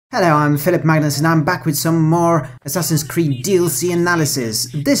Hello, I'm Philip Magnus and I'm back with some more Assassin's Creed DLC analysis.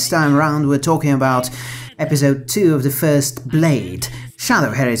 This time around we're talking about episode 2 of the first Blade,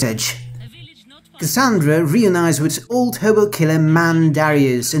 Shadow Heritage. Cassandra reunites with old hobo killer man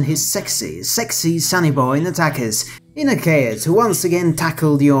Darius and his sexy sunny boy and attackers in Achaea to once again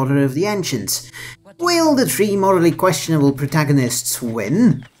tackle the Order of the Ancients. Will the three morally questionable protagonists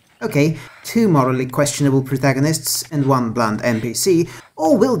win? Okay, 2 morally questionable protagonists and 1 bland NPC,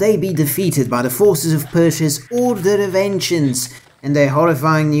 or will they be defeated by the forces of Persia's Order of Ancients and their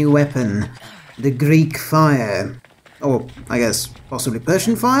horrifying new weapon, the Greek Fire? Or, I guess, possibly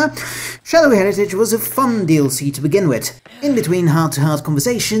Persian Fire? Shadow Heritage was a fun DLC to begin with. In between heart-to-heart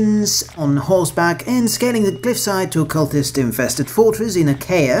conversations, on horseback, and scaling the cliffside to a cultist-infested fortress in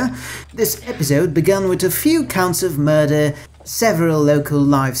Achaea, this episode began with a few counts of murder, several local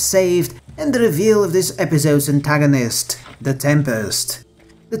lives saved, and the reveal of this episode's antagonist, the Tempest.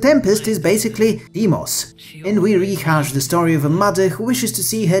 The Tempest is basically Deimos, and we rehash the story of a mother who wishes to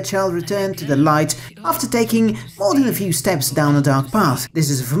see her child return to the light after taking more than a few steps down a dark path. This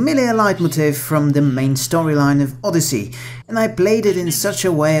is a familiar leitmotif from the main storyline of Odyssey, and I played it in such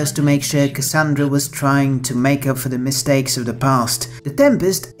a way as to make sure Cassandra was trying to make up for the mistakes of the past. The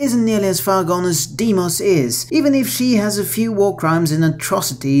Tempest isn't nearly as far gone as Deimos is, even if she has a few war crimes and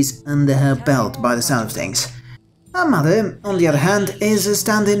atrocities under her belt by the sound of things. Her mother, on the other hand, is a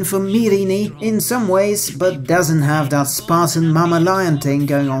stand-in for Myrine in some ways, but doesn't have that Spartan mama lion thing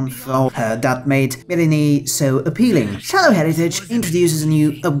going on for her that made Myrine so appealing. Shadow Heritage introduces a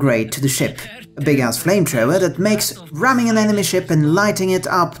new upgrade to the ship, a big-ass flamethrower that makes ramming an enemy ship and lighting it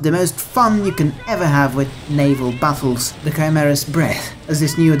up the most fun you can ever have with naval battles. The Chimera's Breath, as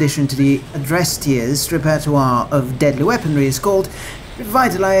this new addition to the Adrestia's repertoire of deadly weaponry is called,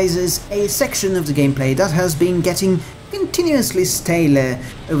 revitalizes a section of the gameplay that has been getting continuously staler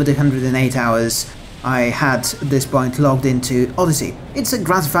over the 108 hours I had at this point logged into Odyssey. It's a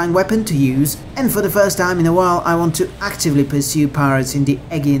gratifying weapon to use, and for the first time in a while I want to actively pursue pirates in the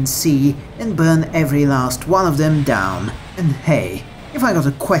Aegean Sea and burn every last one of them down. And hey, if I got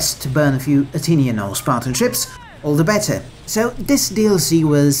a quest to burn a few Athenian or Spartan ships, all the better. So this DLC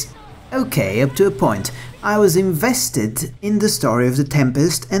was okay up to a point. I was invested in the story of the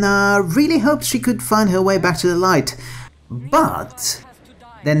Tempest and I really hoped she could find her way back to the light. But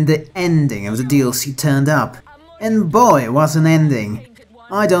then the ending of the DLC turned up. And boy, what an ending.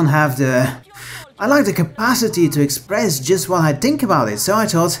 I like the capacity to express just what I think about it, so I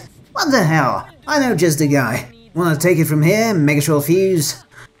thought, what the hell, I know just the guy. Wanna take it from here, MegaShortFuze?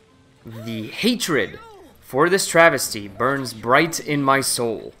 The hatred for this travesty burns bright in my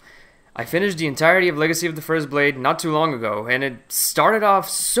soul. I finished the entirety of Legacy of the First Blade not too long ago, and it started off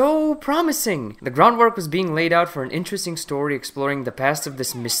so promising. The groundwork was being laid out for an interesting story exploring the past of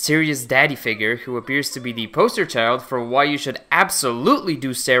this mysterious daddy figure who appears to be the poster child for why you should absolutely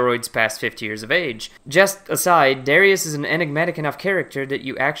do steroids past 50 years of age. Just aside, Darius is an enigmatic enough character that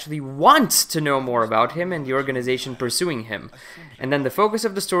you actually want to know more about him and the organization pursuing him. And then the focus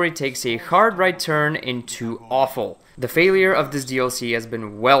of the story takes a hard right turn into awful. The failure of this DLC has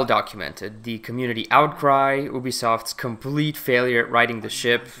been well documented. The community outcry, Ubisoft's complete failure at writing the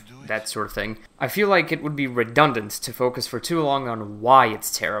ship, that sort of thing. I feel like it would be redundant to focus for too long on why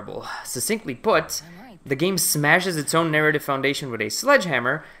it's terrible. Succinctly put, the game smashes its own narrative foundation with a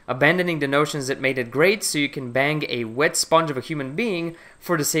sledgehammer, abandoning the notions that made it great so you can bang a wet sponge of a human being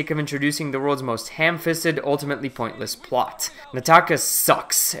for the sake of introducing the world's most ham-fisted, ultimately pointless plot. Nataka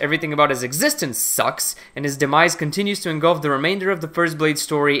sucks, everything about his existence sucks, and his demise continues to engulf the remainder of the First Blade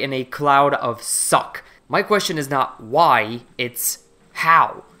story in a cloud of suck. My question is not why, it's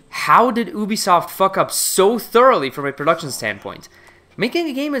how. How did Ubisoft fuck up so thoroughly from a production standpoint? Making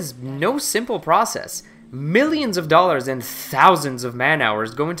a game is no simple process. Millions of dollars and thousands of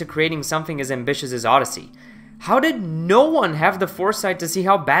man-hours go into creating something as ambitious as Odyssey. How did no one have the foresight to see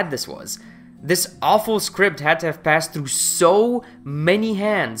how bad this was? This awful script had to have passed through so many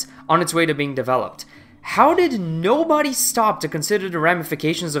hands on its way to being developed. How did nobody stop to consider the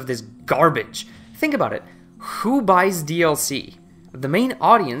ramifications of this garbage? Think about it. Who buys DLC? The main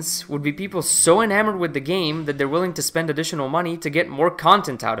audience would be people so enamored with the game that they're willing to spend additional money to get more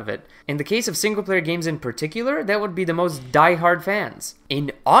content out of it. In the case of single-player games in particular, that would be the most die-hard fans.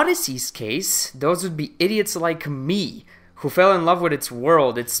 In Odyssey's case, those would be idiots like me, who fell in love with its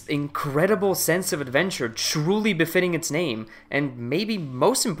world, its incredible sense of adventure truly befitting its name, and maybe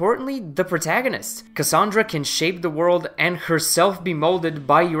most importantly, the protagonist. Cassandra can shape the world and herself be molded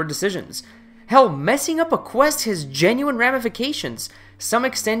by your decisions. Hell, messing up a quest has genuine ramifications, some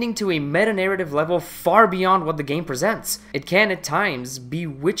extending to a meta-narrative level far beyond what the game presents. It can, at times, be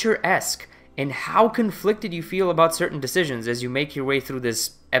Witcher-esque in how conflicted you feel about certain decisions as you make your way through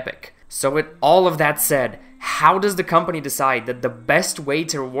this epic. So with all of that said, how does the company decide that the best way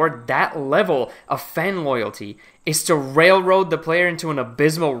to reward that level of fan loyalty is to railroad the player into an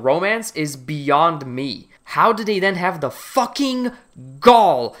abysmal romance is beyond me. How do they then have the fucking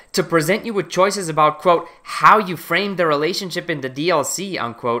gall to present you with choices about, quote, how you frame the relationship in the DLC,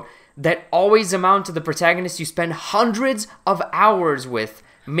 unquote, that always amount to the protagonist you spend hundreds of hours with,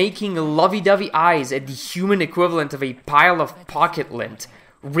 making lovey-dovey eyes at the human equivalent of a pile of pocket lint,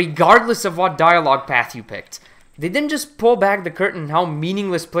 regardless of what dialogue path you picked. They didn't just pull back the curtain on how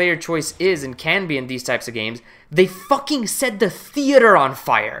meaningless player choice is and can be in these types of games, they fucking set the theater on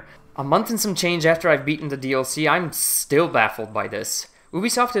fire. A month and some change after I've beaten the DLC, I'm still baffled by this.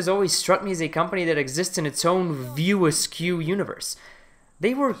 Ubisoft has always struck me as a company that exists in its own view-askew universe.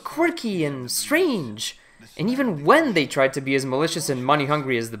 They were quirky and strange, and even when they tried to be as malicious and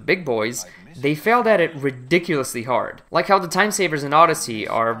money-hungry as the big boys, they failed at it ridiculously hard. Like how the time savers in Odyssey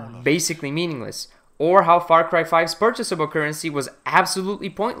are basically meaningless, or how Far Cry 5's purchasable currency was absolutely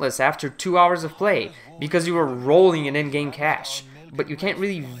pointless after 2 hours of play, because you were rolling in in-game cash. But you can't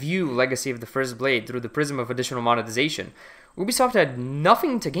really view Legacy of the First Blade through the prism of additional monetization. Ubisoft had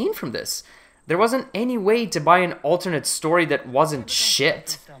nothing to gain from this. There wasn't any way to buy an alternate story that wasn't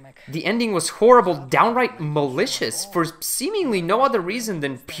shit. The ending was horrible, downright malicious, for seemingly no other reason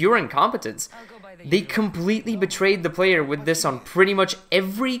than pure incompetence. They completely betrayed the player with this on pretty much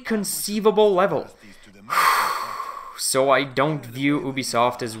every conceivable level. So I don't view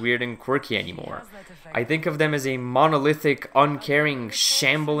Ubisoft as weird and quirky anymore. I think of them as a monolithic, uncaring,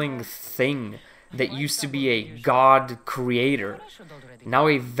 shambling thing that used to be a god creator. Now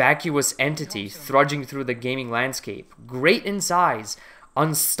a vacuous entity thrudging through the gaming landscape, great in size,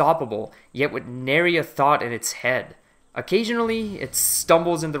 unstoppable, yet with nary a thought in its head. Occasionally, it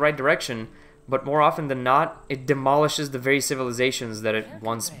stumbles in the right direction, but more often than not, it demolishes the very civilizations that it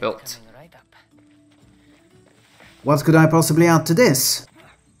once built. What could I possibly add to this?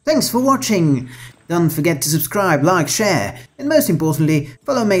 Thanks for watching! Don't forget to subscribe, like, share, and most importantly,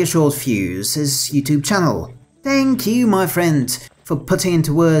 follow MegaShortFuze's YouTube channel. Thank you, my friend, for putting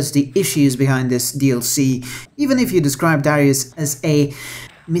into words the issues behind this DLC, even if you describe Darius as a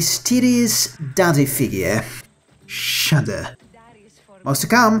mysterious daddy figure. Shudder. Most to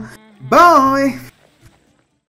come. Bye!